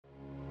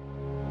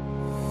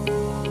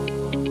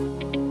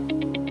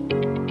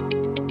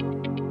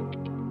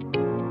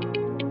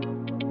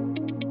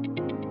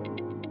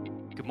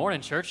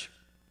Morning, church.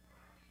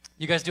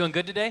 You guys doing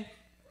good today?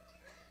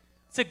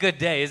 It's a good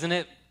day, isn't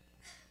it?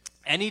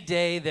 Any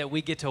day that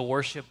we get to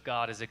worship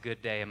God is a good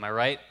day, am I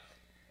right?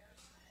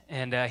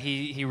 And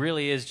he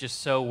really is just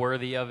so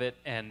worthy of it,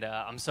 and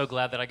I'm so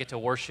glad that I get to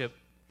worship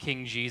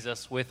King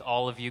Jesus with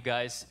all of you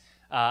guys.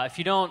 If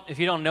you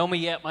don't know me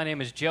yet, my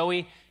name is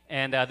Joey,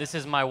 and this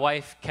is my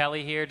wife,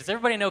 Kelly, here. Does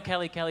everybody know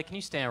Kelly? Kelly, can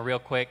you stand real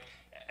quick?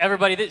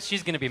 Everybody,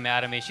 she's going to be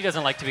mad at me. She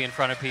doesn't like to be in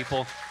front of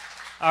people.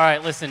 All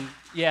right, listen,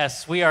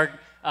 yes, we are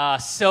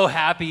so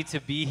happy to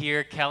be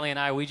here. Kelly and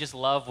I, we just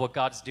love what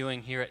God's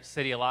doing here at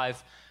City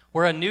Alive.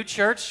 We're a new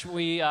church.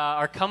 We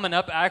are coming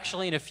up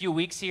actually in a few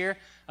weeks here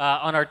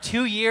on our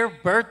 2-year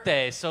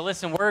birthday. So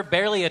listen, we're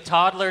barely a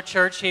toddler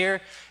church here,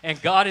 and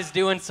God is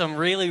doing some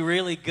really,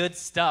 really good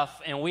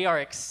stuff, and we are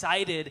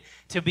excited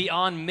to be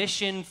on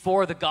mission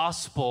for the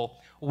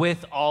gospel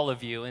with all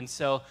of you. And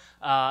so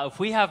if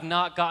we have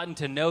not gotten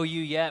to know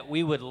you yet,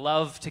 we would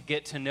love to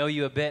get to know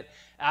you a bit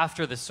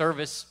after the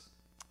service.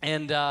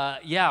 And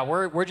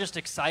we're just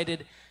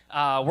excited.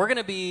 We're going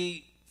to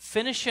be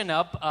finishing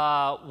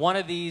up one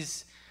of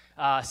these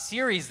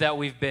series that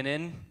we've been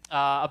in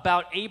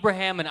about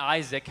Abraham and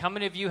Isaac. How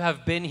many of you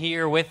have been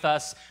here with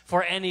us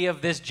for any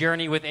of this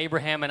journey with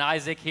Abraham and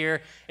Isaac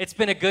here? It's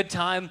been a good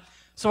time.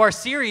 So our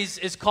series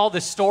is called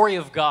The Story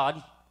of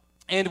God.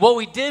 And what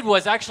we did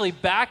was actually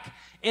back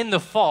in the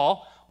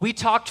fall, we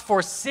talked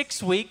for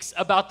 6 weeks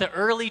about the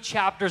early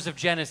chapters of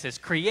Genesis.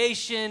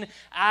 Creation,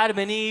 Adam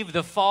and Eve,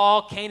 the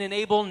fall, Cain and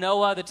Abel,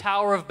 Noah, the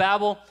Tower of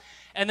Babel.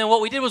 And then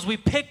what we did was we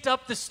picked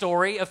up the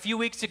story a few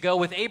weeks ago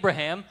with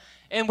Abraham.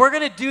 And we're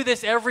going to do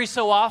this every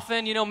so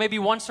often, maybe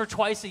once or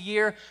twice a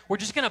year. We're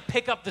just going to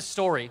pick up the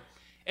story.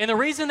 And the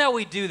reason that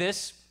we do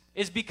this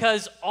is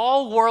because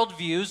all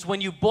worldviews, when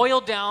you boil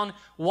down,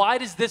 why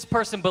does this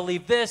person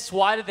believe this?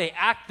 Why do they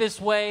act this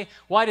way?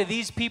 Why do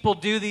these people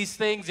do these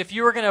things? If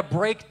you were going to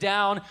break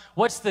down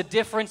what's the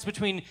difference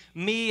between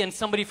me and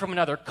somebody from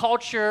another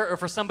culture, or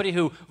for somebody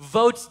who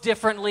votes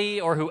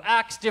differently or who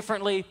acts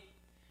differently,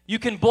 you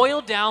can boil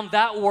down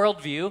that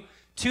worldview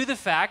to the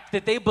fact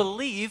that they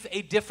believe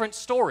a different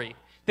story.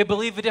 They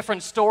believe a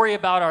different story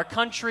about our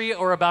country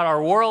or about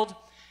our world.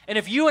 And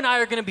if you and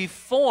I are going to be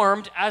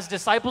formed as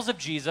disciples of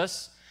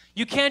Jesus,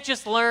 you can't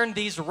just learn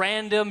these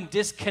random,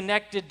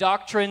 disconnected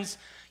doctrines.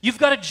 You've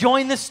got to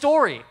join the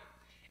story.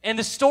 And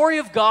the story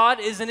of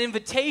God is an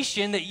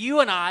invitation that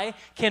you and I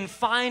can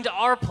find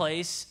our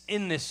place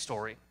in this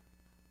story.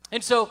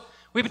 And so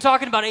we've been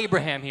talking about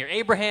Abraham here.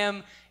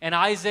 Abraham and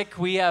Isaac,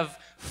 we have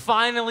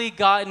finally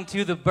gotten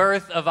to the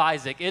birth of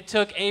Isaac. It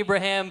took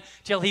Abraham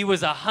till he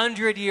was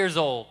 100 years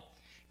old.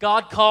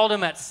 God called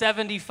him at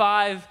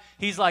 75.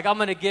 He's like, I'm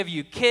going to give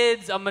you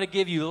kids. I'm going to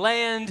give you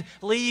land.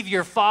 Leave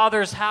your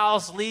father's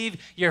house. Leave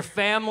your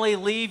family.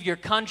 Leave your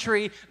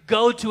country.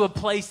 Go to a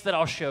place that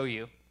I'll show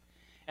you.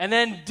 And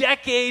then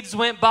decades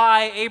went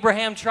by.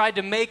 Abraham tried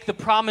to make the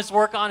promise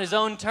work on his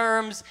own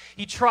terms.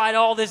 He tried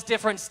all this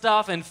different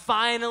stuff. And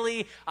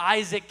finally,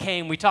 Isaac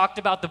came. We talked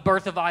about the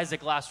birth of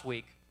Isaac last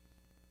week.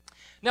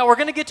 Now, we're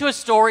going to get to a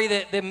story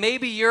that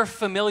maybe you're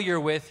familiar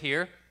with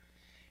here.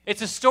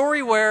 It's a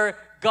story where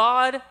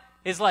God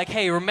is like,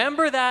 hey,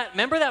 remember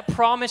that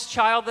promised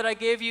child that I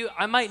gave you?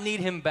 I might need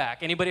him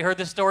back. Anybody heard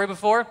this story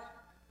before?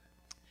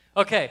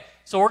 Okay,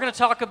 so we're going to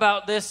talk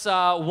about this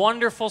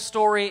wonderful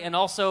story, and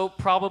also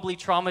probably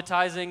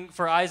traumatizing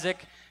for Isaac,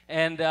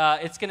 and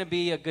it's going to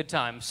be a good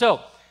time.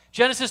 So,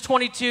 Genesis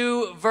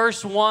 22,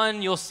 verse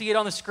 1, you'll see it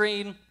on the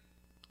screen.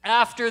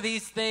 After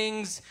these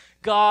things,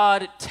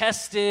 God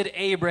tested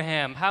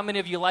Abraham. How many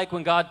of you like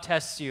when God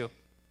tests you?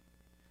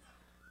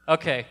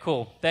 Okay,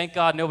 cool. Thank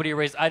God nobody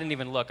raised. I didn't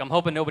even look. I'm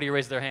hoping nobody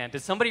raised their hand.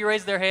 Did somebody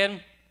raise their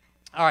hand?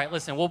 All right,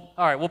 listen.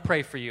 We'll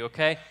pray for you.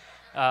 Okay,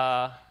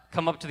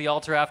 come up to the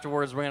altar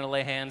afterwards. We're going to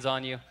lay hands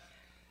on you.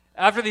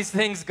 After these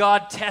things,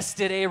 God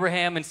tested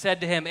Abraham and said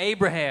to him,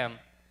 "Abraham,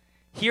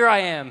 here I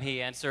am,"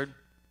 he answered.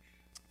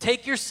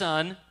 "Take your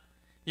son,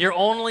 your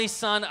only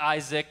son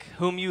Isaac,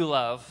 whom you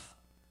love.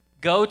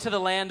 Go to the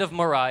land of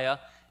Moriah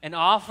and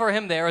offer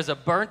him there as a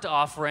burnt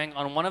offering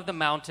on one of the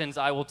mountains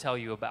I will tell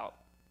you about."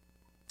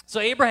 So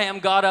Abraham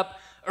got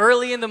up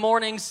early in the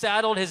morning,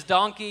 saddled his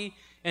donkey,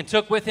 and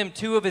took with him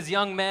 2 of his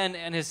young men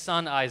and his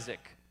son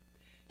Isaac.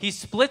 He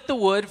split the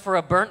wood for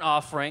a burnt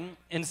offering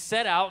and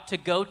set out to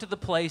go to the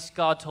place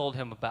God told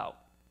him about.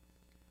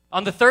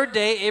 On the 3rd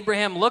day,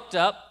 Abraham looked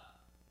up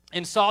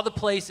and saw the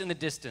place in the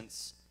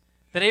distance.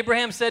 Then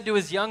Abraham said to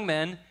his young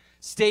men,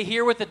 "Stay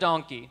here with the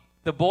donkey.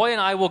 The boy and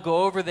I will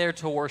go over there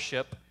to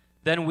worship.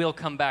 Then we'll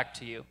come back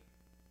to you."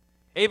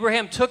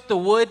 Abraham took the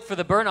wood for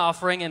the burnt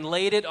offering and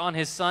laid it on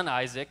his son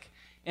Isaac.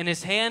 In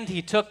his hand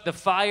he took the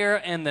fire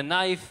and the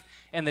knife,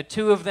 and the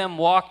 2 of them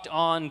walked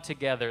on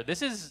together.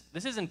 This is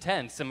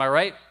intense, am I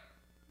right?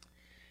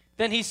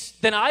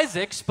 Then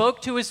Isaac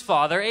spoke to his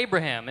father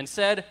Abraham and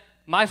said,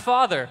 "My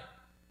father."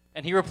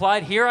 And he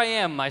replied, "Here I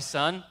am, my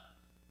son."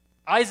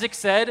 Isaac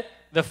said,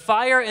 "The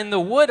fire and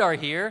the wood are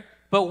here,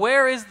 but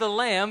where is the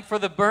lamb for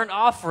the burnt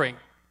offering?"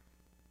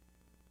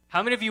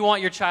 How many of you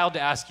want your child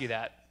to ask you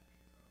that?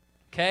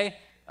 Okay,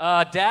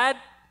 Dad,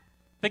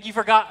 think you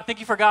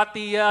forgot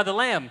the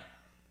lamb.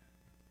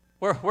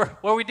 What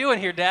are we doing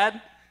here,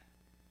 Dad?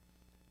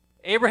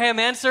 Abraham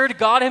answered,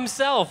 God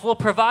himself will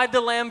provide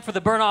the lamb for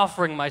the burnt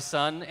offering, my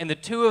son. And the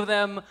two of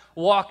them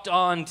walked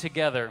on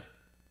together.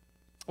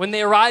 When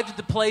they arrived at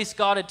the place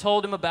God had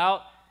told him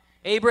about,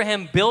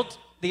 Abraham built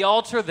the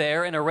altar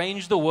there and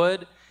arranged the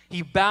wood.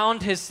 He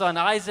bound his son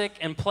Isaac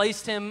and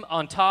placed him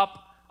on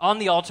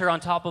the altar on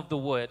top of the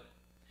wood.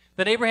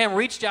 Then Abraham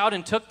reached out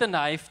and took the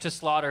knife to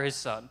slaughter his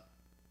son.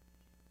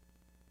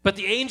 But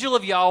the angel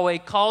of Yahweh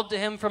called to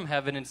him from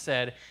heaven and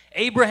said,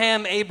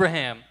 Abraham,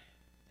 Abraham.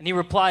 And he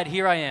replied,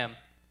 Here I am.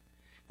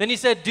 Then he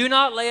said, Do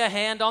not lay a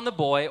hand on the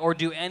boy or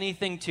do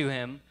anything to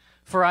him,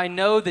 for I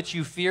know that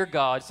you fear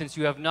God, since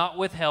you have not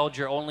withheld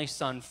your only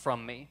son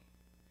from me.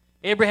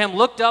 Abraham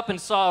looked up and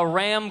saw a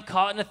ram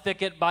caught in a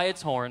thicket by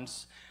its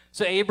horns.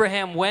 So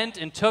Abraham went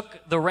and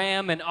took the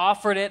ram and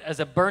offered it as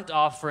a burnt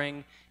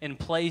offering in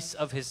place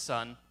of his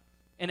son.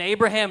 And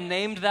Abraham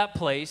named that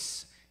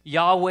place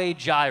Yahweh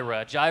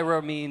Jireh.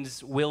 Jireh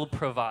means will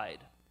provide.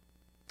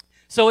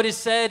 So it is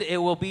said it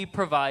will be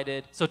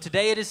provided. So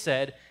today it is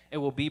said it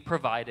will be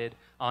provided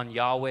on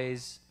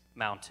Yahweh's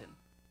mountain.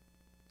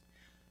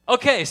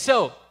 Okay,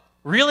 so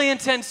really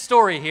intense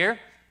story here.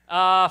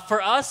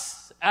 For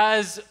us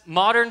as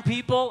modern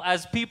people,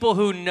 as people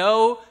who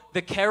know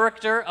the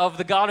character of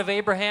the God of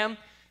Abraham,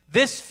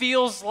 this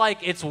feels like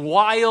it's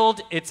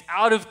wild, it's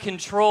out of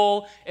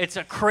control, it's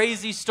a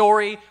crazy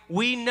story.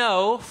 We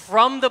know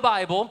from the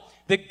Bible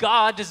that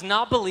God does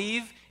not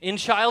believe in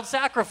child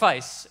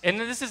sacrifice. And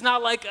this is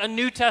not like a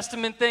New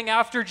Testament thing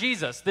after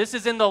Jesus. This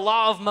is in the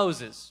law of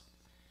Moses.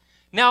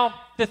 Now,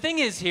 the thing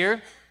is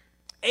here,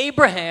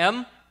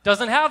 Abraham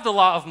doesn't have the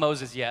law of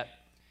Moses yet.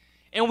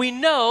 And we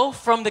know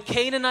from the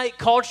Canaanite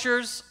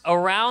cultures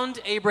around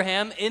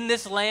Abraham in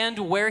this land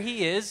where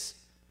he is,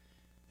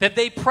 that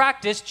they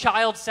practice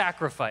child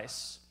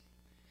sacrifice.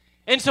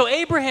 And so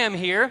Abraham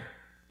here,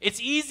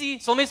 it's easy,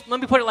 so let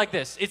me put it like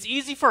this. It's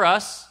easy for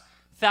us,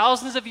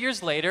 thousands of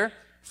years later,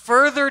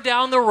 further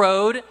down the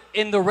road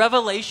in the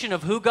revelation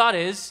of who God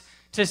is,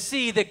 to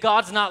see that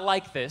God's not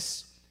like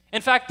this.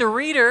 In fact, the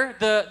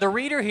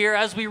reader here,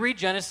 as we read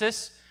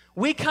Genesis,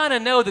 we kind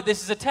of know that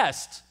this is a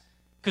test,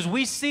 because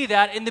we see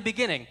that in the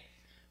beginning.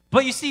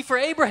 But you see, for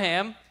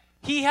Abraham,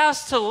 he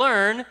has to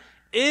learn,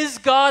 is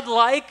God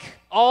like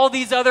all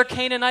these other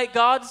Canaanite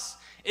gods?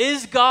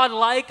 Is God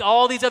like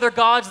all these other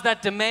gods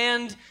that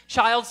demand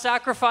child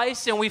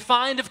sacrifice? And we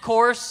find, of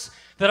course,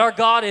 that our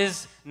God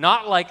is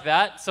not like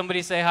that.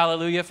 Somebody say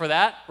hallelujah for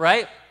that,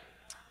 right?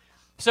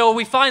 So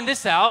we find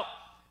this out,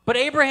 but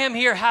Abraham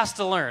here has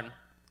to learn.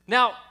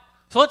 Now,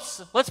 so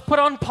let's put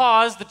on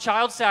pause the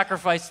child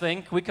sacrifice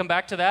thing. Can we come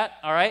back to that?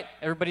 All right?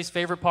 Everybody's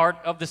favorite part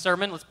of the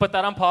sermon. Let's put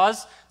that on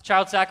pause,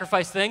 child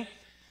sacrifice thing.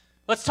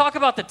 Let's talk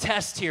about the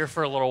test here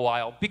for a little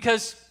while,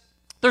 because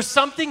there's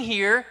something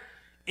here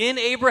in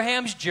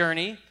Abraham's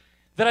journey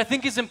that I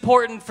think is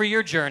important for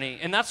your journey.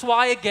 And that's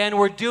why, again,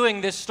 we're doing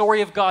this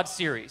Story of God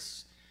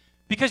series.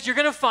 Because you're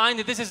going to find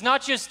that this is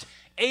not just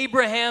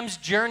Abraham's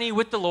journey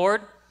with the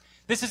Lord.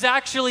 This is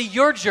actually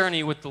your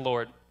journey with the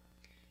Lord.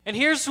 And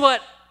here's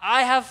what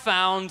I have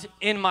found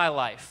in my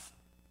life.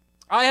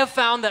 I have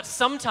found that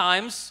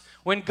sometimes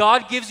when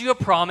God gives you a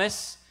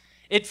promise,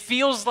 it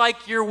feels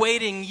like you're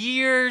waiting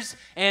years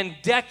and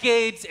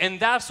decades, and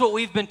that's what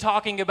we've been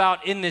talking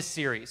about in this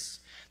series.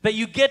 That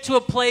you get to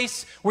a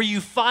place where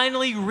you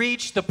finally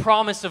reach the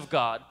promise of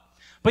God.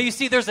 But you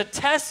see, there's a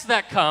test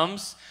that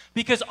comes,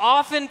 because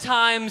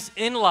oftentimes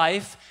in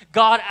life,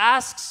 God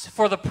asks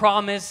for the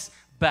promise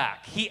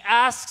back. He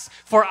asks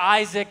for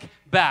Isaac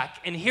back.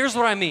 And here's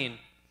what I mean.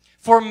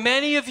 For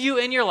many of you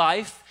in your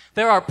life,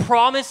 there are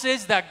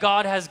promises that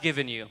God has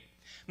given you.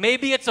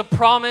 Maybe it's a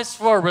promise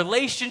for a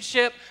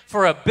relationship,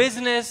 for a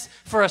business,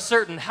 for a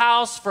certain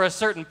house, for a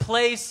certain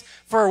place,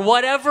 for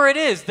whatever it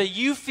is that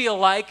you feel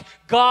like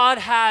God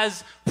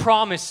has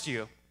promised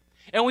you.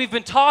 And we've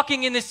been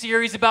talking in this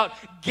series about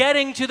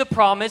getting to the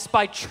promise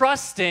by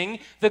trusting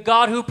the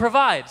God who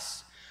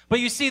provides. But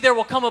you see, there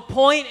will come a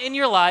point in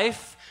your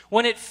life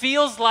when it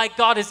feels like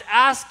God is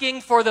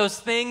asking for those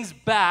things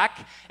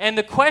back. And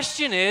the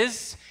question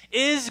is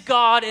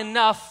God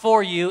enough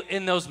for you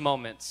in those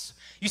moments?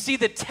 You see,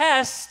 the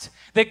test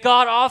that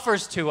God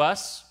offers to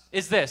us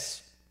is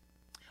this.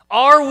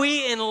 Are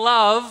we in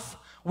love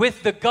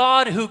with the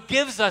God who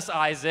gives us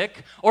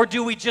Isaac, or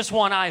do we just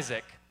want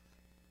Isaac?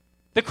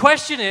 The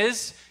question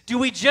is, do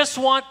we just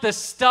want the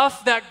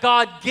stuff that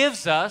God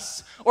gives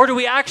us, or do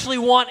we actually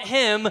want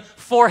him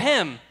for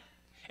him?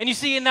 And you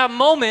see, in that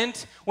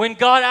moment, when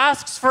God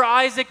asks for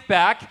Isaac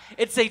back,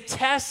 it's a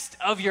test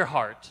of your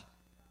heart.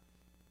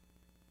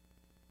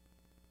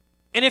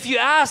 And if you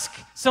ask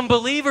some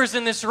believers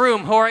in this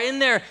room who are in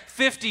their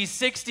 50s,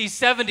 60s,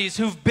 70s,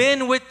 who've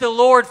been with the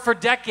Lord for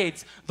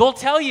decades, they'll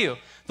tell you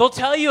They'll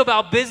tell you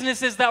about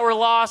businesses that were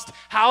lost,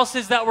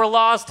 houses that were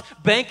lost,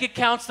 bank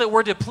accounts that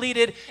were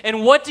depleted.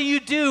 And what do you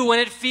do when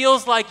it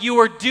feels like you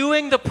were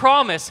doing the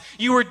promise?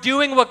 You were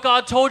doing what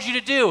God told you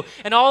to do.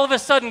 And all of a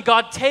sudden,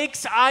 God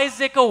takes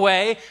Isaac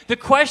away. The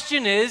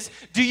question is,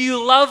 do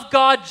you love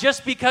God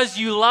just because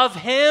you love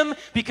him,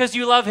 because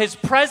you love his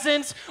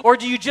presence, or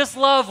do you just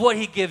love what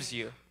he gives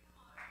you?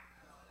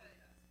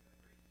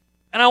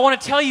 And I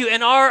want to tell you,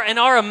 in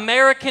our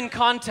American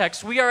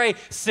context, we are a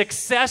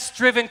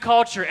success-driven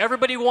culture.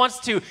 Everybody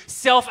wants to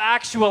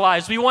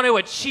self-actualize. We want to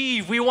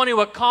achieve. We want to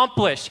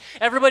accomplish.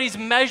 Everybody's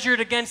measured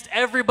against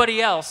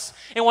everybody else.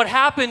 And what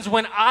happens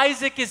when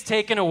Isaac is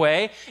taken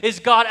away is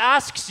God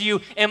asks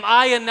you, am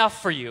I enough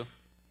for you?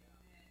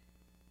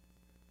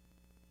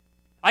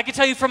 I can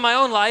tell you from my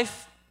own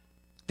life,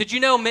 did you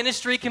know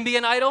ministry can be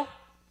an idol?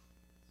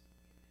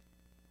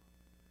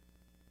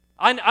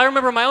 I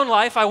remember in my own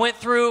life, I went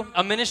through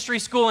a ministry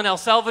school in El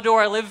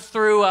Salvador. I lived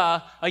through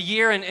a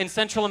year in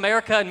Central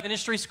America in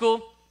ministry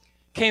school.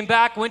 Came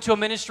back, went to a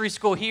ministry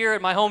school here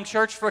at my home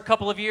church for a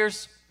couple of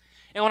years.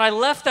 And when I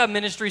left that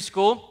ministry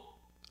school,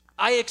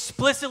 I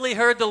explicitly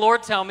heard the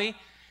Lord tell me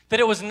that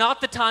it was not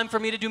the time for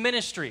me to do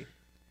ministry.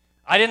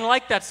 I didn't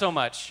like that so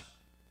much.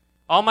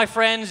 All my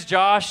friends,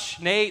 Josh,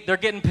 Nate, they're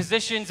getting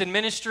positions in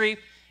ministry.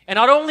 And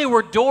not only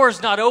were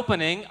doors not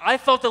opening, I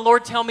felt the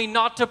Lord tell me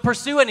not to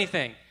pursue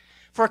anything.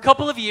 For a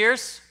couple of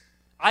years,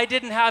 I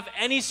didn't have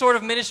any sort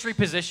of ministry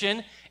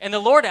position, and the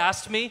Lord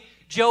asked me,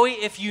 Joey,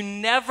 if you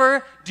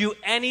never do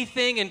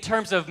anything in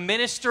terms of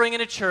ministering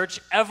in a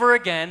church ever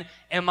again,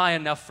 am I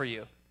enough for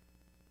you?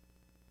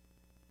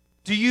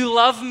 Do you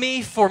love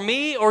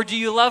me, or do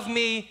you love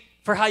me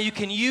for how you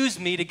can use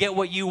me to get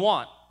what you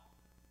want?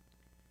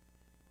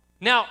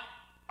 Now,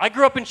 I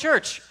grew up in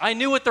church. I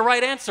knew what the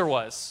right answer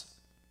was.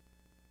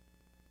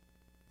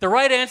 The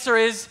right answer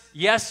is,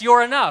 yes,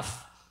 you're enough.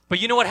 But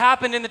you know what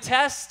happened in the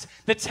test?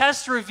 The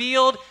test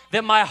revealed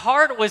that my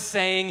heart was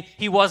saying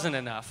he wasn't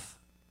enough.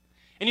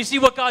 And you see,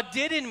 what God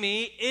did in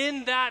me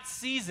in that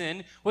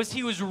season was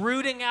he was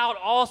rooting out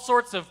all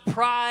sorts of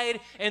pride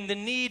and the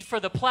need for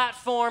the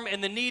platform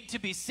and the need to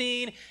be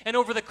seen. And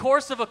over the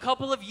course of a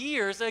couple of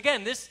years,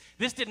 again, this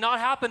did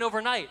not happen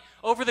overnight.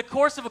 Over the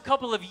course of a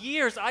couple of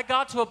years, I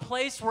got to a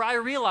place where I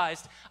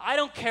realized I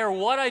don't care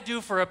what I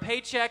do for a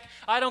paycheck.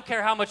 I don't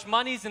care how much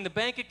money's in the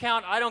bank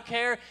account. I don't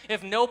care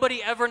if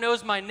nobody ever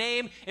knows my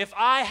name. If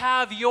I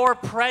have your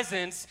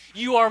presence,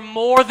 you are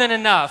more than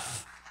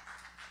enough.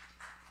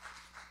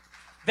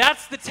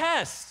 That's the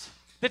test.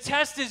 The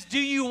test is, do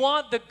you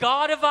want the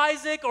God of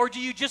Isaac, or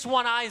do you just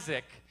want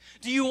Isaac?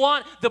 Do you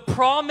want the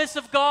promise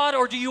of God,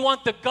 or do you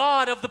want the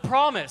God of the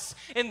promise?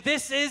 And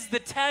this is the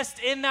test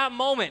in that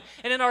moment.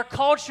 And in our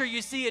culture,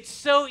 you see, it's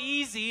so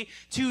easy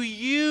to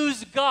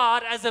use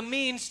God as a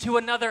means to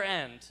another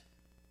end.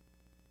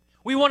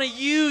 We want to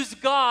use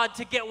God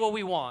to get what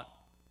we want.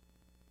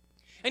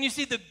 And you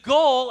see, the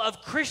goal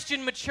of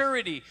Christian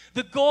maturity,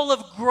 the goal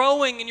of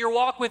growing in your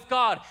walk with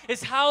God,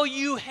 is how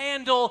you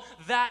handle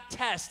that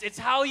test. It's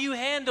how you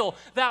handle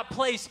that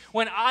place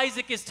when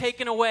Isaac is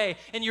taken away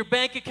and your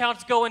bank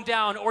account's going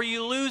down, or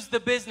you lose the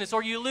business,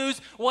 or you lose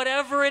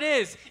whatever it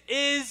is.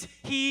 Is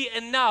he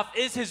enough?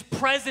 Is his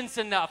presence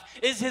enough?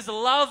 Is his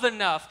love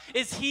enough?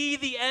 Is he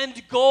the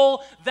end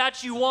goal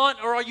that you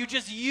want, or are you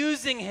just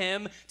using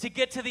him to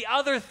get to the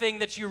other thing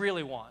that you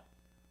really want?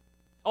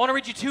 I want to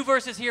read you two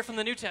verses here from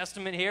the New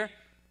Testament here.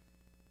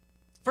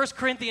 1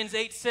 Corinthians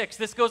 8:6.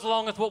 This goes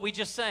along with what we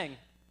just sang.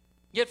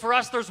 Yet for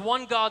us there's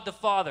one God, the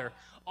Father.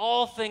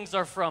 All things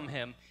are from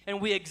him,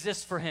 and we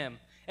exist for him.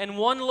 And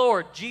one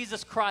Lord,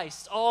 Jesus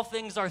Christ. All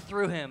things are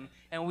through him,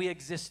 and we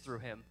exist through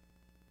him.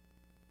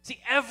 See,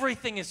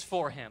 everything is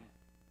for him.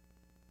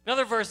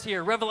 Another verse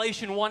here,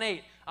 Revelation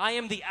 1:8. I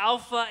am the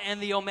Alpha and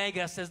the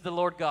Omega, says the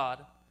Lord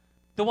God.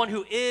 The one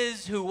who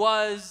is, who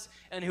was,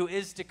 and who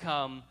is to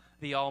come,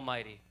 the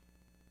Almighty.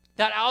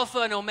 That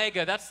Alpha and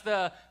Omega, that's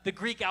the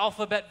Greek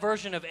alphabet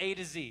version of A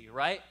to Z,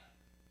 right?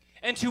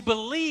 And to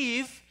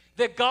believe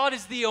that God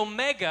is the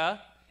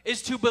Omega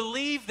is to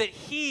believe that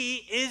he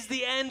is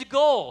the end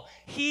goal.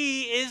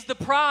 He is the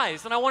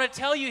prize. And I want to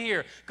tell you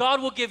here,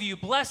 God will give you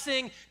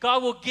blessing.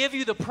 God will give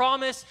you the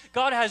promise.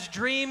 God has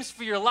dreams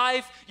for your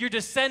life. Your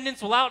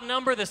descendants will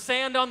outnumber the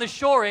sand on the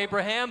shore,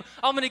 Abraham.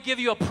 I'm going to give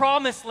you a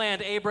promised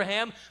land,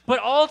 Abraham.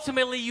 But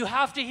ultimately, you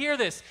have to hear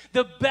this.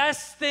 The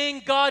best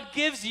thing God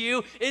gives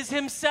you is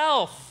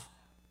himself.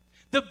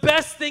 The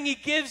best thing he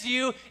gives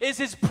you is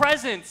his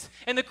presence.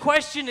 And the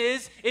question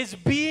is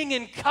being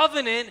in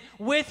covenant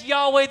with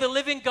Yahweh, the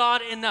living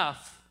God,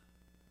 enough?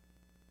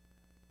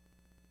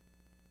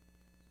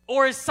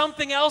 Or is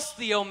something else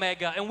the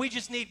Omega, and we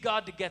just need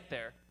God to get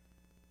there?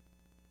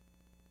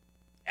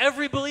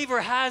 Every believer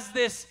has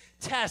this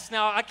test.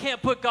 Now, I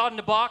can't put God in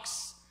a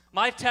box.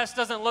 My test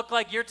doesn't look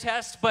like your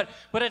test, but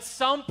at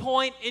some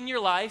point in your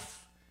life,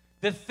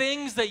 the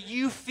things that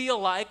you feel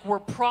like were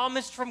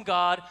promised from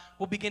God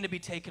will begin to be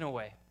taken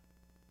away.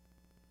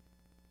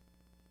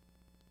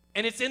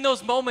 And it's in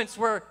those moments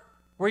where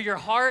your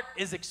heart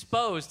is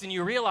exposed and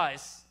you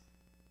realize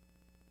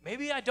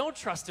maybe I don't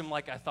trust him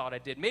like I thought I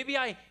did. Maybe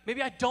I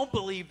don't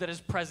believe that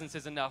his presence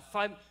is enough.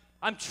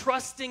 I'm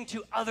trusting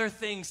to other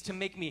things to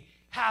make me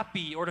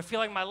happy or to feel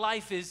like my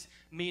life is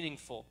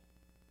meaningful.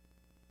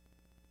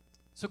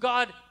 So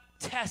God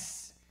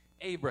tests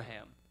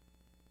Abraham.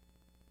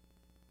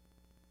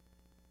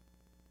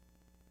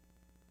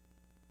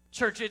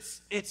 Church,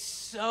 it's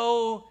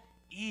so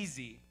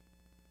easy,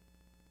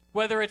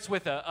 whether it's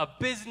with a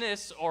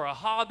business or a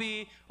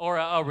hobby or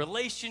a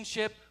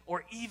relationship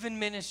or even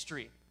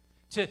ministry,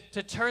 to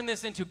turn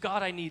this into,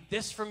 God, I need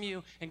this from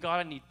you, and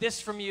God, I need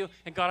this from you,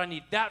 and God, I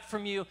need that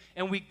from you.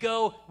 And we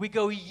go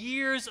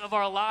years of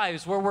our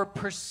lives where we're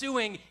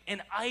pursuing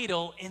an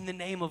idol in the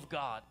name of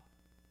God.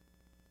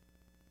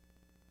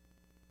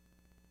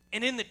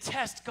 And in the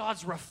test,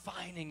 God's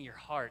refining your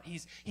heart.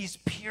 He's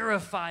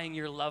purifying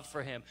your love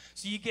for him.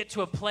 So you get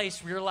to a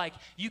place where you're like,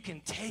 you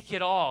can take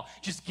it all.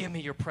 Just give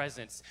me your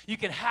presence. You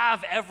can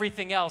have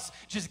everything else.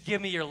 Just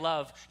give me your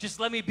love. Just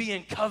let me be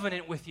in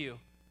covenant with you.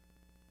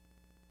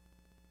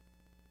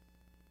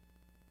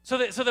 So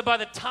that by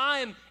the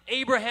time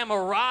Abraham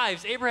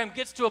arrives, Abraham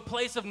gets to a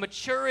place of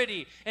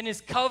maturity in his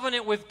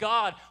covenant with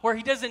God where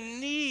he doesn't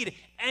need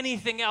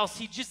anything else.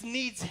 He just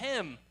needs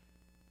him.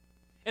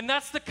 And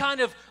that's the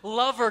kind of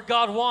lover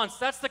God wants.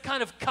 That's the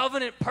kind of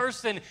covenant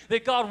person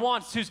that God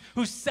wants,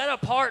 who's set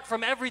apart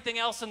from everything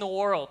else in the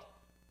world.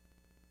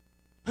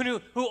 Who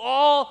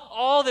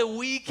all that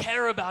we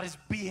care about is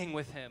being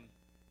with him.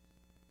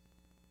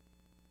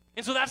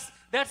 And so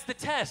that's the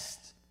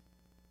test.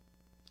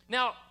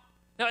 Now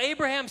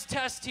Abraham's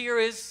test here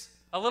is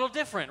a little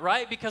different,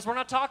 right? Because we're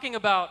not talking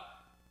about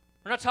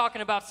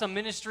some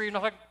ministry, we're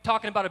not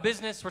talking about a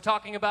business, we're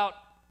talking about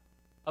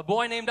a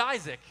boy named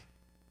Isaac.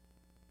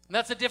 And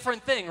that's a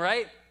different thing,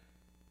 right?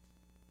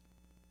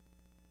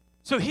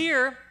 So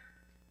here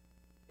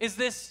is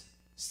this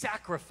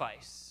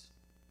sacrifice.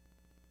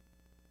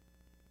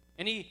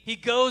 And he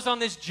goes on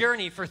this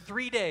journey for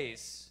 3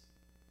 days.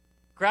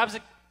 Grabs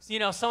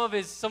some of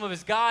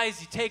his guys,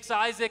 he takes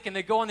Isaac, and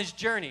they go on this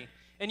journey.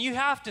 And you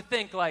have to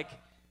think like,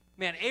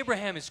 man,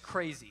 Abraham is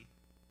crazy.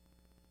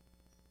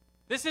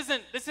 This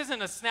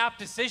isn't a snap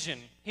decision.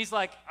 He's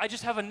like, I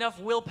just have enough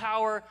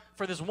willpower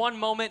for this one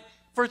moment.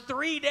 For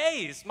 3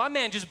 days, my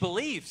man just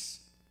believes.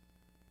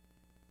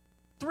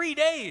 3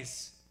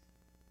 days.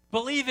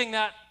 Believing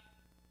that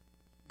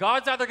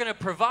God's either going to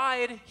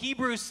provide.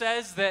 Hebrews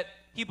says that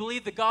he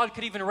believed that God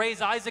could even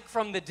raise Isaac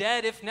from the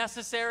dead if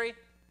necessary.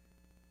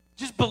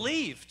 Just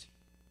believed.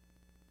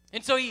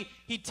 And so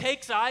he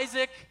takes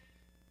Isaac,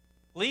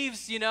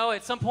 leaves,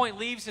 at some point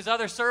leaves his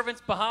other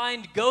servants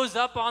behind, goes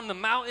up on the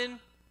mountain.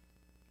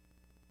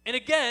 And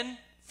again,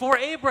 for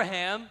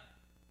Abraham,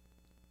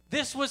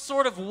 this was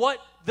sort of what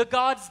the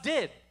gods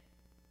did.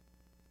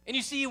 And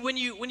you see, when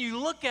you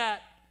look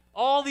at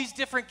all these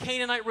different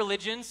Canaanite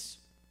religions,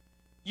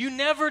 you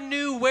never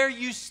knew where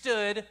you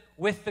stood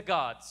with the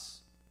gods.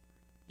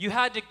 You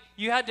had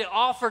to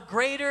offer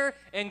greater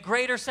and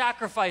greater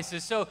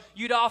sacrifices. So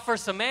you'd offer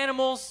some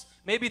animals.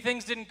 Maybe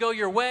things didn't go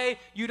your way.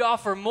 You'd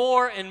offer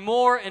more and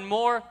more and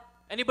more.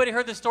 Anybody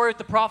heard the story with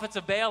the prophets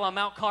of Baal on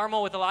Mount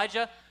Carmel with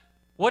Elijah?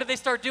 What did they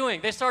start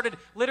doing? They started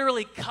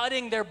literally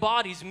cutting their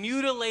bodies,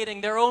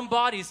 mutilating their own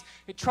bodies,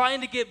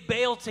 trying to get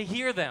Baal to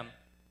hear them.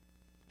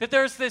 That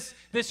there's this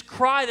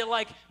cry that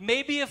like,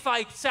 maybe if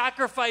I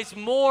sacrifice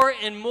more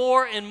and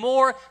more and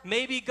more,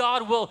 maybe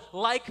God will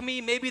like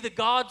me, maybe the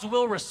gods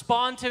will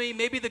respond to me,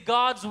 maybe the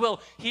gods will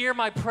hear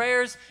my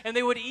prayers, and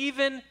they would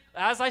even,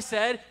 as I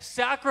said,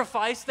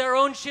 sacrifice their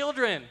own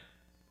children.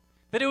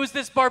 That it was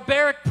this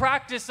barbaric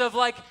practice of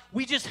like,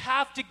 we just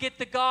have to get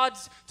the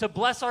gods to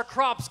bless our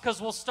crops because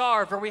we'll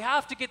starve, or we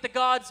have to get the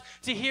gods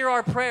to hear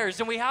our prayers,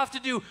 and we have to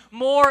do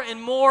more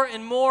and more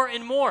and more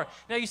and more.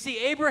 Now you see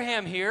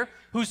Abraham here,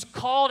 who's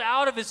called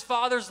out of his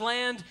father's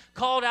land,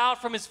 called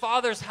out from his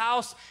father's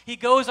house. He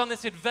goes on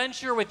this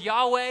adventure with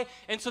Yahweh,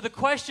 and so the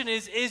question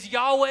is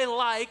Yahweh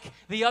like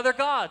the other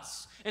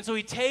gods? And so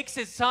he takes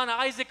his son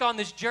Isaac on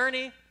this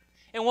journey.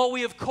 And what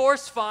we, of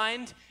course,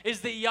 find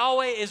is that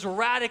Yahweh is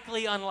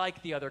radically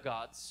unlike the other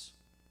gods.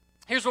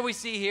 Here's what we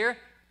see here.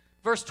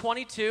 Verse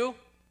 22,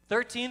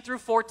 13 through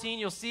 14.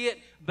 You'll see it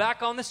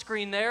back on the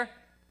screen there.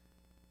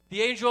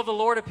 The angel of the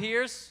Lord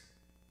appears.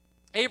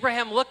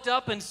 Abraham looked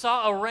up and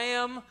saw a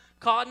ram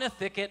caught in a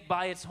thicket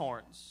by its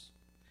horns.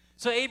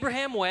 So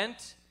Abraham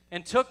went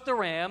and took the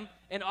ram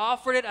and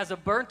offered it as a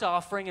burnt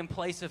offering in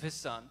place of his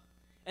son.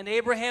 And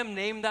Abraham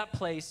named that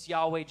place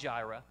Yahweh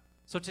Jireh.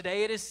 So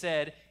today it is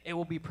said, it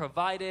will be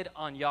provided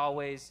on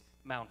Yahweh's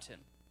mountain.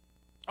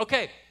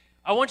 Okay,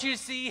 I want you to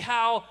see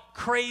how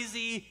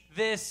crazy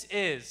this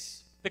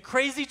is. The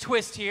crazy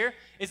twist here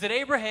is that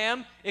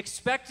Abraham,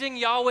 expecting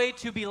Yahweh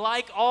to be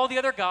like all the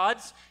other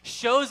gods,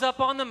 shows up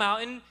on the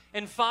mountain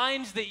and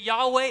finds that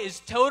Yahweh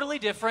is totally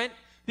different,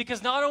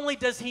 because not only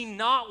does he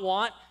not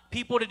want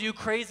people to do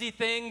crazy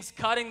things,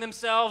 cutting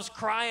themselves,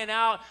 crying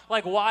out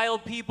like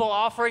wild people,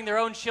 offering their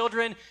own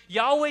children.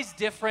 Yahweh's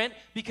different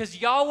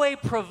because Yahweh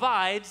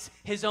provides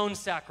his own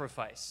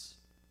sacrifice.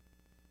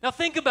 Now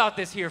think about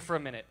this here for a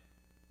minute.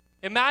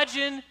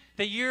 Imagine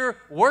that you're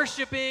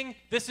worshiping.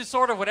 This is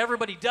sort of what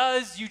everybody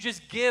does. You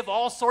just give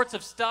all sorts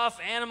of stuff,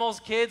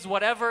 animals, kids,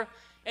 whatever.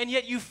 And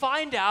yet you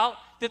find out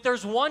that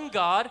there's one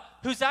God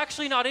who's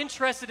actually not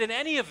interested in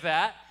any of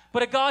that,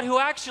 but a God who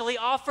actually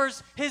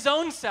offers his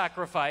own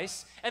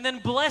sacrifice and then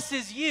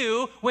blesses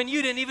you when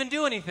you didn't even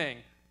do anything.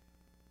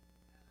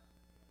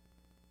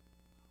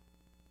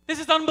 This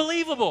is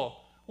unbelievable.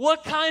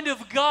 What kind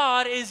of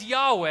God is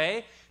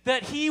Yahweh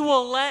that he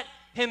will let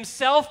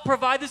himself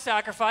provide the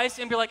sacrifice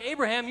and be like,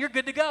 Abraham, you're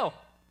good to go?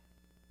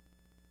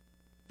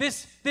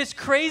 This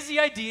crazy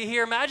idea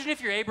here, imagine if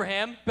you're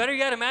Abraham, better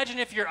yet, imagine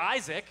if you're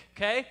Isaac,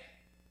 okay?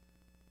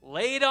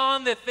 Laid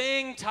on the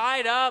thing,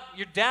 tied up,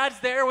 your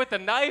dad's there with a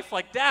knife,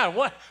 like, Dad,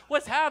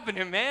 what's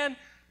happening, man?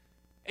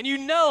 And you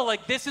know,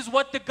 like, this is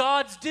what the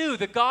gods do.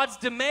 The gods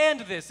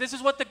demand this. This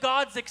is what the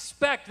gods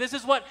expect. This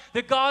is what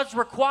the gods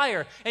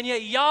require. And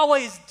yet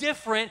Yahweh is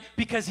different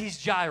because he's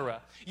Jireh.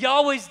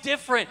 Yahweh's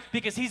different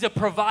because he's a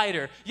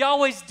provider.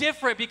 Yahweh's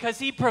different because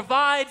he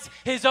provides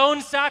his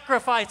own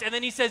sacrifice. And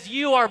then he says,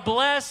 you are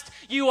blessed.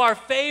 You are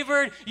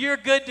favored. You're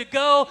good to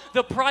go.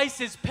 The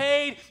price is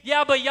paid.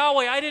 Yeah, but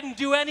Yahweh, I didn't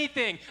do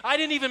anything. I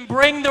didn't even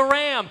bring the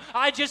ram.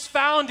 I just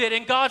found it.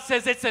 And God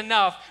says it's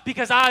enough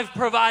because I've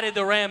provided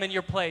the ram in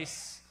your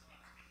place.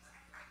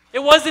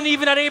 It wasn't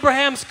even at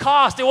Abraham's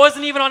cost. It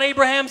wasn't even on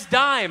Abraham's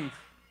dime.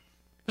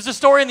 There's a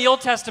story in the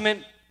Old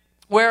Testament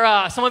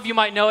where some of you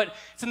might know it.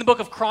 It's in the book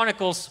of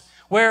Chronicles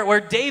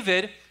where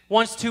David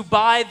wants to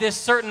buy this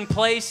certain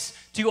place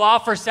to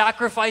offer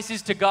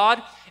sacrifices to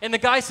God. And the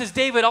guy says,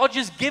 David, I'll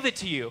just give it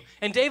to you.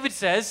 And David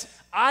says,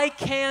 I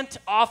can't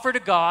offer to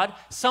God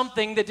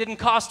something that didn't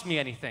cost me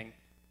anything.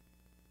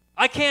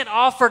 I can't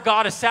offer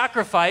God a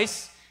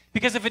sacrifice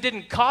because if it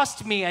didn't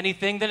cost me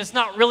anything, then it's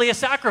not really a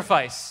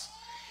sacrifice.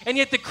 And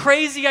yet the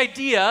crazy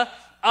idea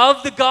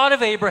of the God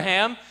of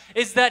Abraham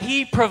is that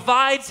he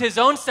provides his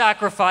own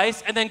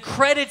sacrifice and then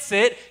credits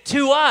it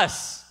to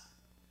us.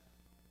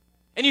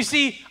 And you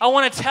see, I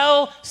want to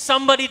tell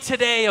somebody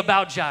today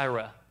about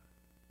Jireh.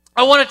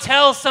 I want to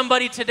tell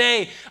somebody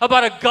today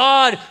about a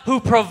God who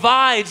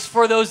provides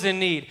for those in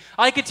need.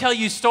 I could tell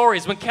you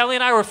stories. When Kelly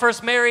and I were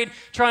first married,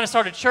 trying to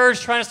start a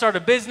church, trying to start a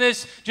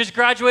business, just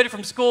graduated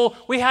from school,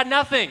 we had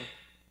nothing.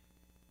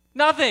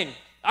 Nothing.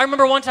 I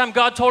remember one time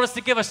God told us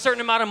to give a certain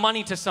amount of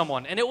money to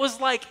someone, and it was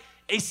like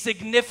a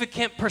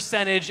significant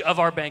percentage of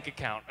our bank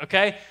account,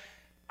 okay?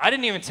 I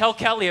didn't even tell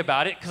Kelly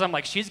about it because I'm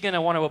like, she's going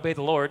to want to obey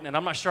the Lord, and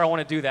I'm not sure I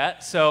want to do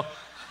that. So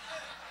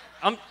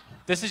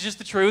this is just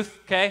the truth,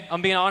 okay?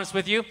 I'm being honest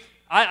with you.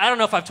 I don't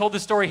know if I've told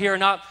this story here or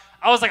not.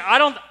 I was like, I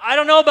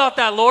don't know about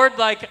that, Lord.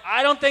 Like,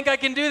 I don't think I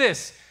can do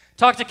this.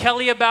 Talked to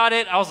Kelly about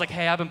it. I was like,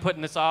 hey, I've been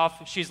putting this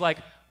off. She's like,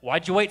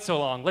 why'd you wait so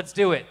long? Let's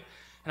do it.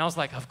 And I was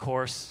like, of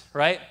course,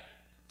 right?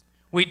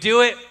 We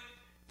do it.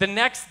 The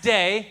next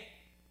day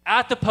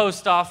at the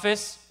post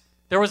office,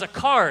 there was a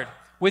card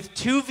with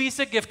 2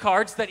 Visa gift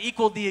cards that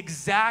equaled the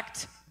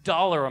exact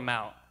dollar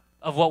amount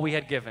of what we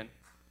had given.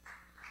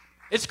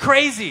 It's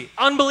crazy,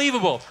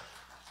 unbelievable.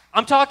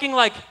 I'm talking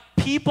like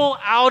people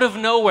out of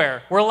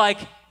nowhere were like,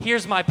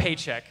 here's my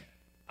paycheck.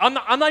 I'm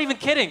not even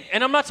kidding.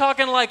 And I'm not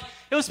talking like,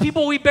 it was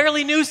people we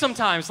barely knew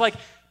sometimes. Like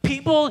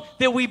people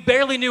that we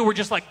barely knew were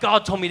just like,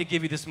 God told me to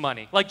give you this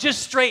money. Like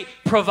just straight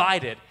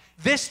provided.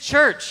 This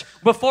church,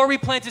 before we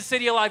planted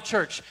City Alive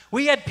Church,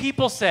 we had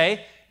people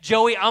say,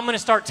 Joey, I'm going to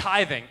start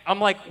tithing. I'm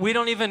like, we're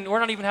not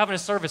even having a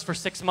service for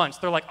 6 months.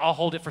 They're like, I'll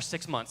hold it for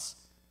 6 months.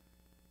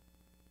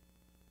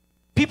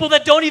 People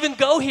that don't even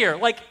go here,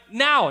 like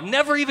now,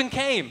 never even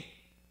came.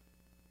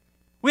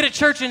 We had a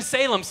church in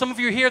Salem. Some of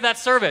you hear that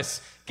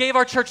service. Gave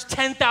our church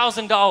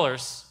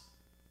 $10,000.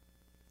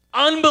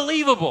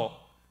 Unbelievable,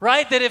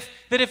 right? That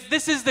if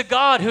this is the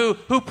God who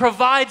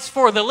provides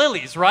for the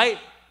lilies, right?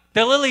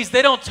 The lilies,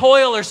 they don't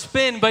toil or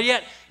spin, but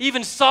yet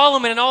even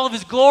Solomon in all of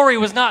his glory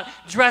was not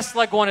dressed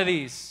like one of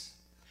these.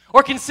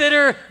 Or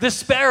consider the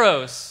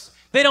sparrows.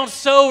 They don't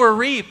sow or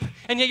reap,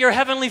 and yet your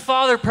heavenly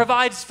Father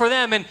provides for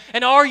them.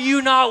 And are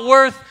you not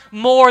worth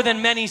more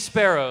than many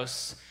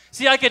sparrows?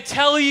 See, I could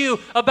tell you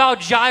about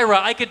Jireh.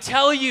 I could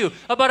tell you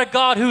about a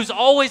God who's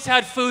always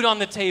had food on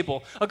the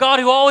table, a God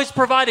who always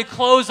provided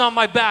clothes on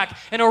my back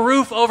and a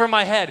roof over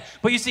my head.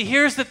 But you see,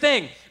 here's the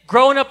thing.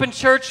 Growing up in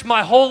church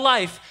my whole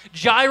life,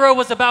 Jireh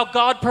was about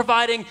God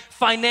providing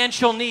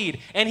financial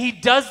need. And he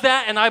does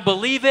that, and I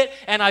believe it,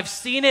 and I've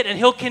seen it, and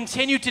he'll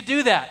continue to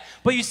do that.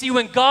 But you see,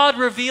 when God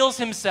reveals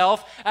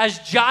himself as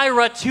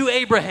Jireh to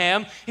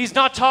Abraham, he's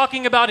not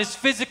talking about his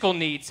physical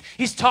needs.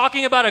 He's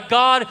talking about a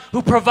God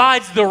who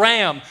provides the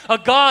ram, a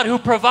God who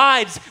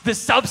provides the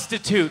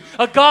substitute,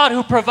 a God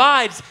who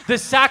provides the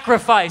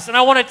sacrifice. And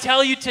I want to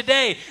tell you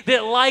today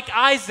that like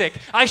Isaac,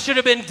 I should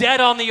have been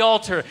dead on the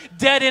altar,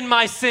 dead in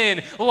my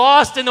sin,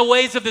 lost in the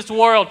ways of this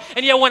world.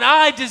 And yet when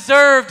I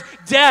deserved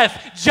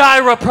death,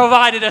 Jireh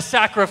provided a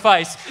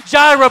sacrifice.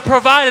 Jireh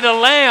provided a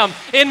lamb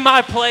in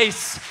my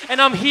place.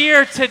 And I'm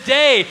here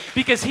today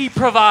because he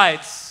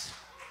provides.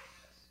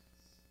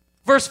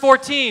 Verse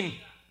 14,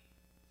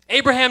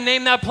 Abraham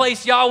named that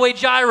place Yahweh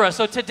Jireh.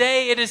 So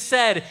today it is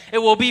said, it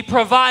will be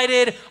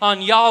provided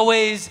on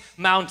Yahweh's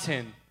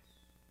mountain.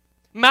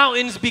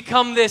 Mountains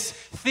become this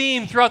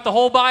theme throughout the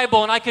whole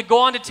Bible, and I could go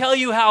on to tell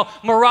you how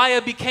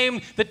Moriah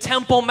became the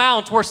Temple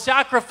Mount where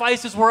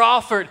sacrifices were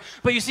offered.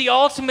 But you see,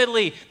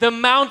 ultimately, the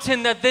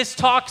mountain that this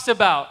talks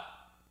about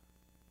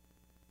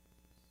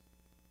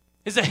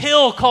is a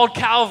hill called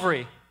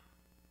Calvary,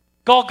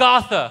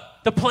 Golgotha,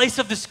 the place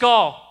of the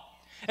skull.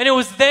 And it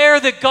was there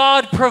that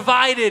God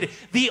provided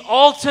the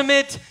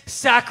ultimate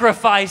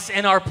sacrifice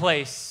in our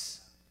place.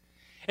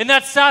 And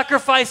that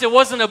sacrifice, it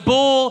wasn't a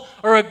bull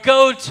or a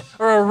goat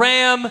or a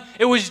ram.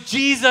 It was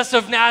Jesus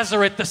of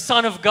Nazareth, the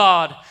Son of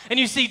God. And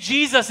you see,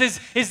 Jesus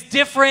is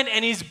different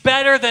and he's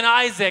better than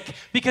Isaac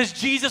because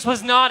Jesus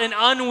was not an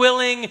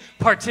unwilling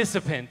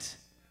participant.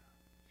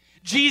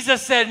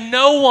 Jesus said,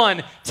 "No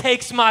one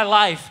takes my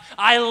life.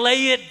 I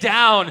lay it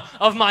down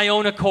of my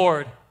own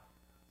accord."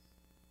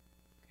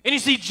 And you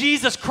see,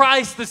 Jesus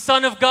Christ, the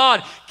Son of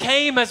God,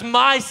 came as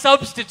my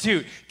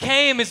substitute,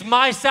 came as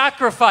my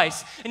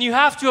sacrifice. And you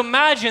have to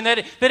imagine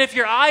that if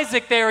you're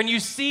Isaac there and you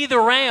see the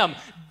ram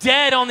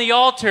dead on the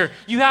altar,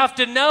 you have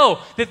to know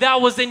that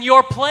that was in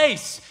your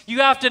place.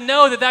 You have to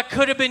know that that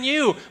could have been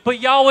you.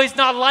 But Yahweh's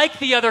not like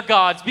the other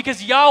gods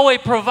because Yahweh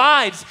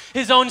provides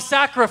his own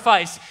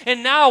sacrifice.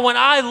 And now when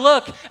I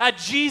look at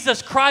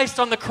Jesus Christ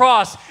on the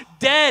cross,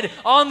 dead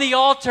on the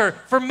altar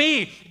for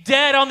me,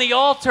 dead on the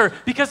altar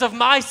because of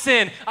my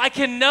sin, I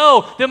can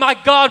know that my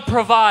God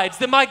provides,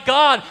 that my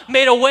God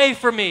made a way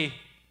for me.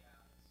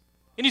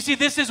 And you see,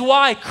 this is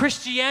why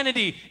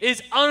Christianity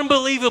is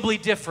unbelievably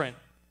different.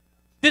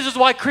 This is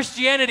why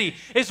Christianity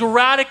is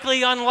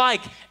radically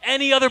unlike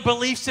any other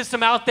belief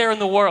system out there in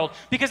the world.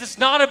 Because it's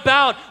not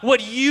about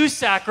what you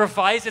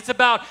sacrifice. It's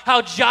about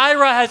how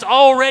Jireh has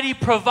already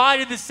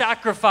provided the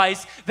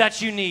sacrifice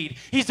that you need.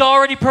 He's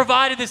already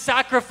provided the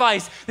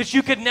sacrifice that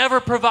you could never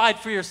provide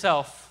for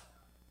yourself.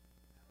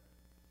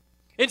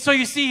 And so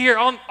you see here,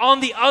 on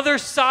the other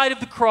side of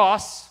the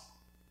cross,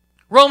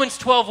 Romans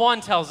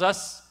 12:1 tells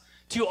us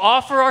to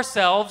offer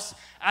ourselves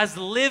as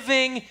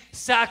living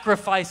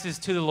sacrifices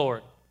to the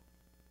Lord.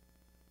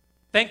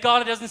 Thank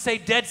God it doesn't say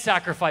dead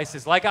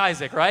sacrifices like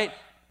Isaac, right?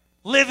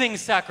 Living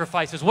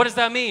sacrifices. What does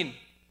that mean?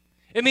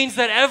 It means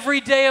that every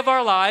day of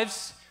our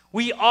lives,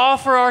 we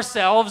offer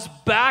ourselves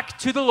back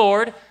to the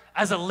Lord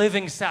as a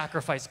living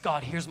sacrifice.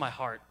 God, here's my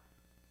heart.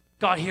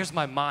 God, here's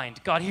my mind.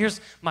 God,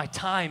 here's my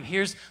time.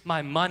 Here's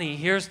my money.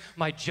 Here's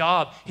my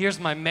job. Here's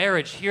my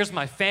marriage. Here's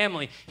my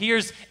family.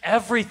 Here's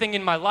everything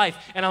in my life.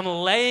 And I'm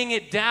laying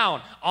it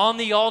down on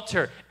the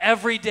altar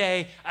every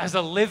day as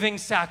a living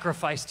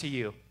sacrifice to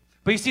you.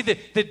 But you see,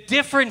 the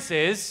difference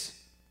is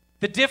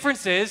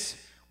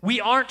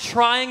we aren't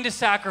trying to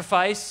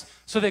sacrifice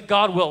so that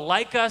God will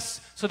like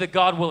us, so that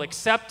God will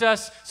accept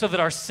us, so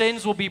that our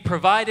sins will be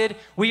provided.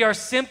 We are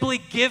simply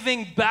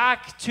giving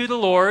back to the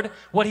Lord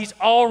what he's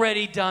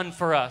already done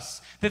for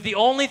us. That the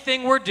only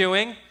thing we're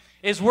doing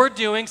is we're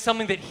doing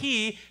something that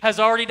he has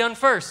already done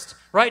first,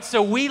 right?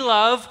 So we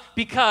love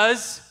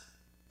because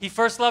he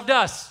first loved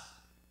us.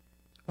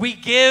 We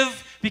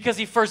give because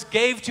he first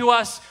gave to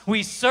us.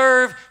 We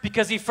serve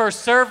because he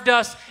first served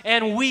us.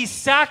 And we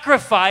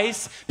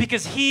sacrifice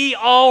because he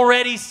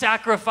already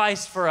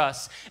sacrificed for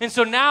us. And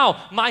so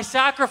now my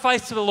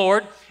sacrifice to the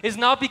Lord is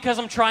not because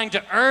I'm trying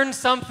to earn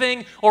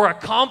something or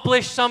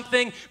accomplish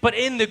something, but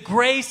in the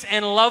grace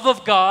and love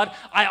of God,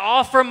 I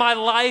offer my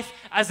life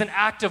as an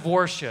act of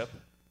worship.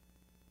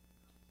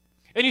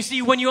 And you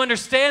see, when you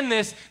understand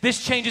this,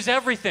 this changes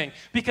everything.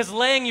 Because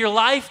laying your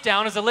life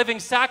down as a living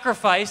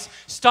sacrifice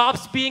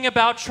stops being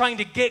about trying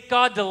to get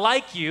God to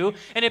like you,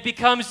 and it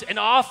becomes an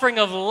offering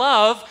of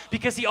love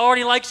because he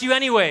already likes you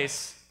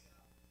anyways.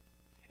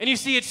 And you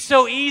see, it's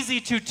so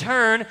easy to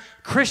turn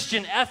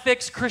Christian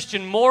ethics,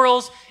 Christian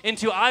morals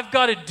into I've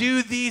got to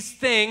do these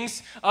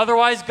things,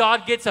 otherwise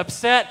God gets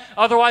upset,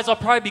 otherwise I'll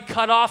probably be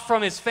cut off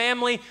from his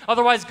family,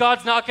 otherwise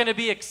God's not going to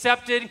be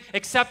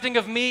accepting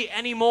of me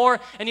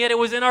anymore. And yet it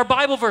was in our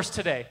Bible verse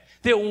today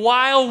that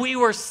while we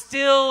were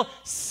still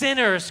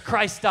sinners,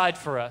 Christ died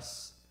for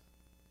us.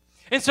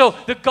 And so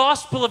the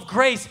gospel of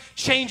grace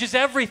changes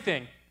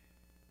everything.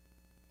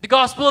 The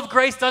gospel of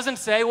grace doesn't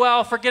say,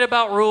 well, forget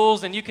about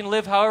rules and you can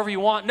live however you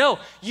want. No,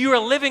 you are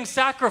a living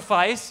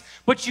sacrifice,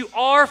 but you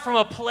are from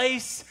a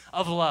place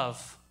of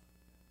love.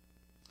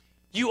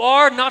 You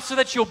are not so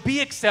that you'll be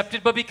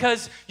accepted, but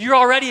because you're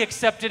already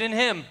accepted in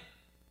him.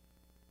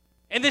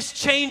 And this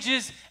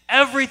changes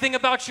everything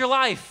about your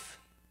life.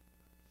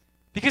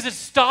 Because it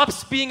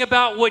stops being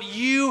about what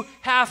you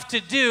have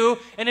to do,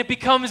 and it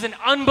becomes an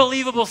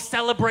unbelievable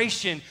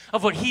celebration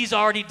of what he's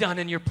already done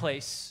in your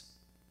place.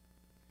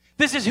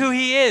 This is who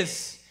he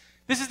is.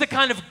 This is the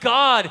kind of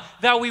God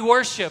that we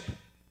worship.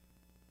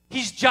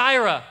 He's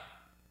Jireh,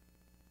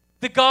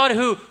 the God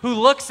who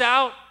looks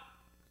out,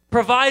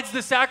 provides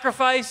the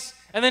sacrifice,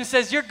 and then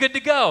says, you're good to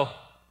go.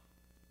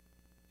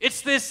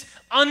 It's this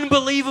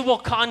unbelievable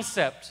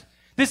concept,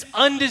 this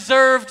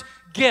undeserved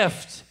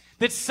gift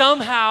that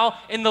somehow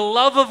in the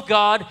love of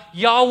God,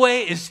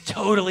 Yahweh is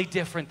totally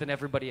different than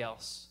everybody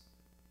else.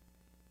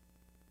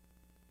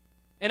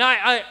 And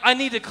I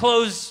need to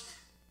close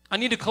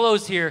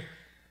here.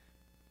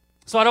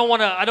 So I don't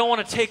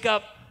want to take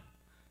up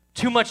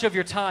too much of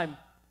your time.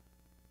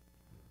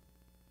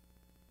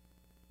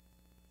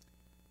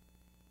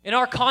 In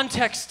our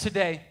context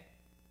today,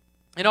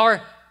 in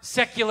our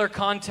secular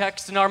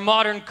context, in our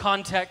modern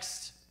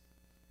context,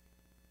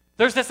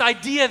 there's this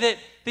idea that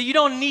you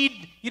don't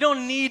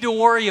need to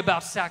worry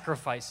about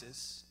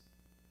sacrifices,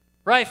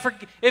 right?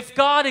 If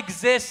God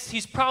exists,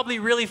 he's probably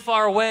really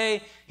far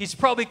away. He's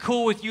probably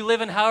cool with you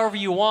living however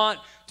you want.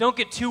 Don't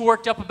get too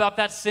worked up about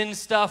that sin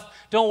stuff.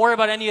 Don't worry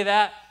about any of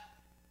that.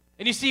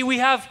 And you see, we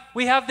have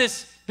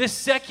this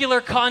secular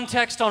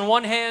context on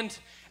one hand,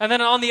 and then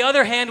on the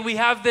other hand, we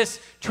have this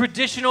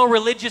traditional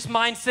religious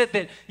mindset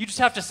that you just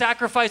have to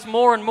sacrifice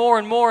more and more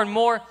and more and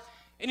more.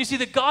 And you see,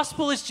 the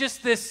gospel is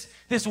just this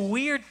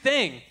weird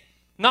thing.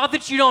 Not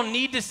that you don't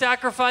need to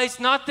sacrifice,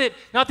 not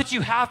that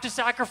you have to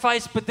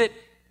sacrifice, but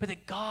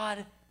that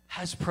God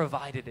has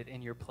provided it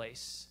in your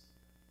place.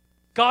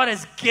 God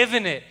has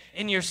given it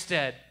in your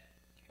stead.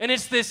 And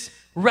it's this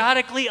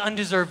radically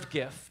undeserved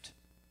gift.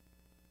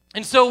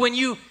 And so when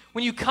you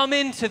come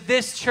into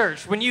this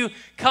church, when you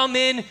come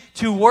in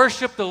to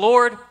worship the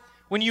Lord,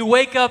 when you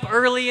wake up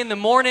early in the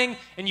morning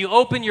and you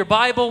open your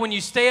Bible, when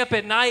you stay up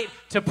at night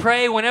to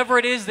pray, whenever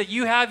it is that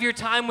you have your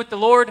time with the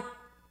Lord,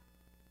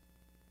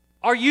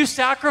 are you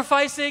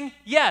sacrificing?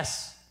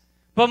 Yes.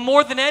 But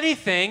more than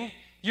anything,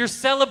 you're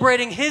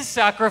celebrating his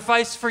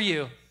sacrifice for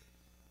you.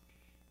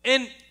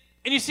 And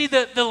you see,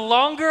 the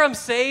longer I'm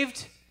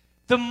saved,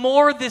 the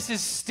more this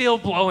is still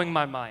blowing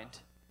my mind.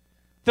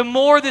 The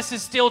more this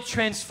is still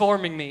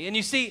transforming me. And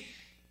you see,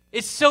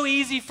 it's so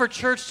easy for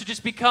church to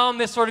just become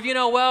this sort of,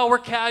 well, we're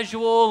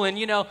casual and,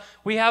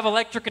 we have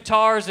electric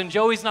guitars and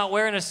Joey's not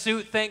wearing a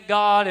suit, thank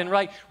God, and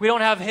we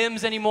don't have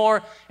hymns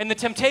anymore. And the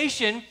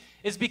temptation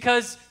is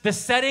because the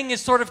setting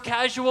is sort of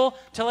casual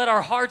to let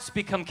our hearts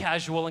become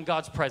casual in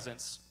God's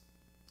presence.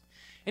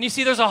 And you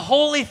see, there's a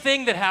holy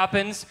thing that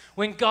happens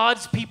when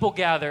God's people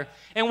gather.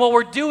 And what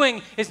we're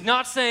doing is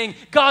not saying,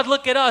 God,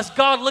 look at us.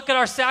 God, look at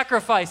our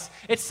sacrifice.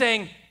 It's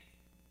saying,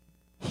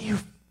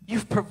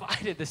 You've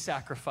provided the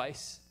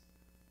sacrifice.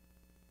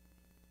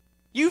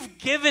 You've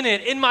given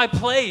it in my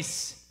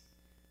place.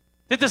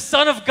 That the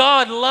Son of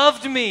God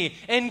loved me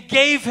and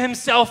gave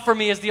himself for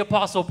me, as the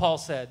Apostle Paul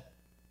said.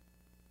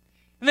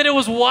 And that it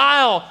was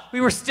while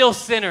we were still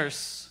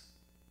sinners.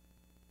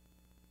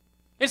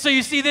 And so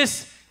you see,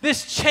 this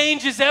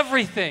changes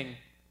everything.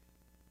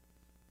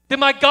 That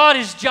my God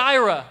is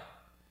Jireh.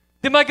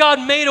 That my God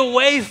made a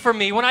way for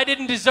me when I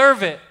didn't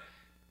deserve it.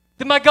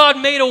 That my God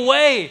made a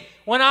way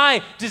when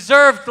I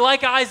deserved,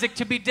 like Isaac,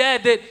 to be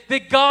dead.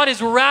 That God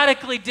is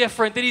radically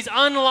different. That he's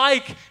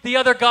unlike the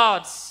other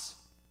gods.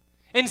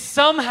 And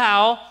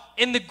somehow,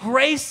 in the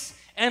grace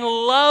and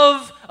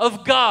love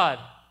of God,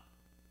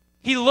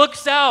 he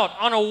looks out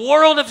on a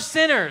world of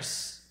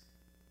sinners.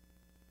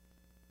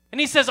 And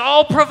he says,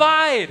 I'll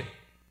provide.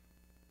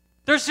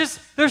 There's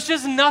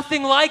just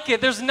nothing like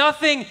it. There's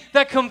nothing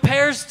that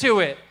compares to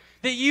it.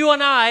 That you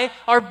and I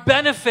are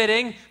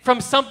benefiting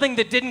from something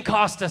that didn't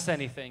cost us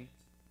anything.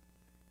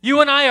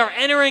 You and I are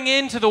entering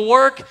into the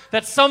work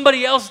that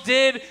somebody else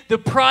did, the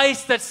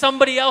price that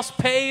somebody else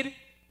paid.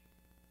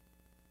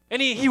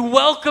 And he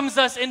welcomes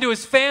us into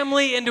his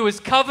family, into his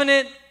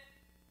covenant,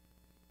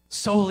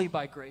 solely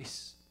by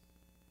grace.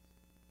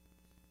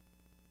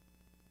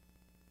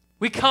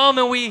 We come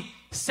and we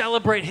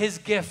celebrate his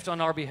gift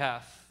on our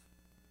behalf.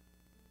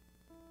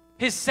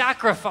 His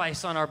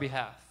sacrifice on our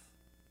behalf.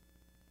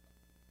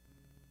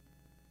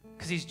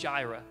 Because he's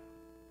Jireh.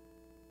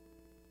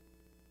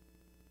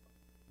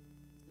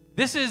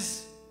 This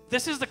is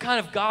the kind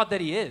of God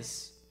that he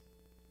is.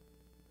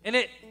 And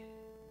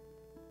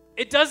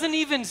it doesn't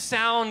even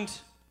sound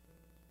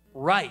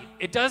right.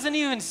 It doesn't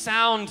even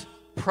sound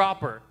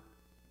proper.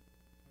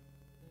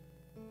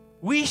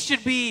 We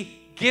should be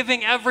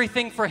giving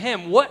everything for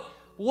him.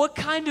 What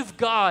kind of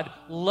God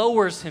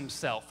lowers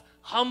himself,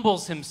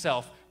 humbles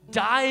himself,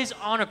 dies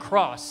on a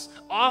cross,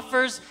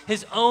 offers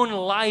his own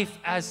life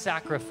as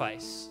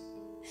sacrifice?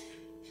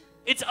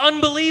 It's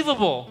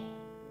unbelievable.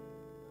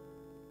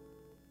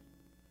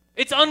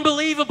 It's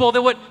unbelievable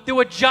that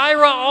what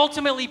Jireh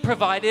ultimately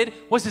provided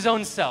was his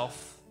own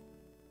self,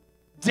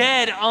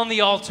 dead on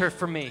the altar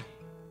for me.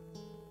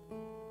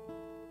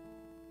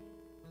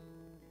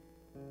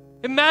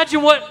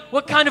 Imagine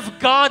what kind of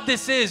God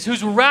this is,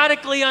 who's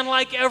radically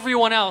unlike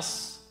everyone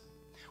else.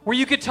 Where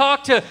you could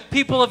talk to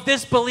people of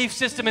this belief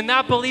system and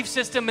that belief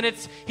system, and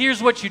it's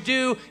here's what you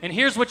do, and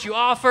here's what you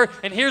offer,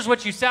 and here's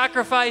what you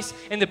sacrifice.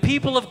 And the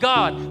people of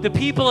God, the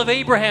people of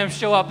Abraham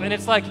show up, and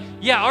it's like,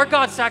 yeah, our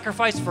God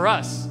sacrificed for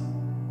us.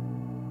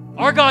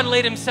 Our God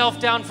laid himself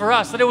down for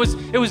us. That it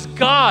was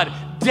God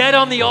dead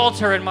on the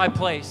altar in my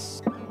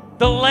place.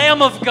 The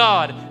Lamb of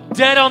God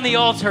dead on the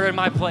altar in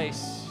my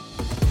place.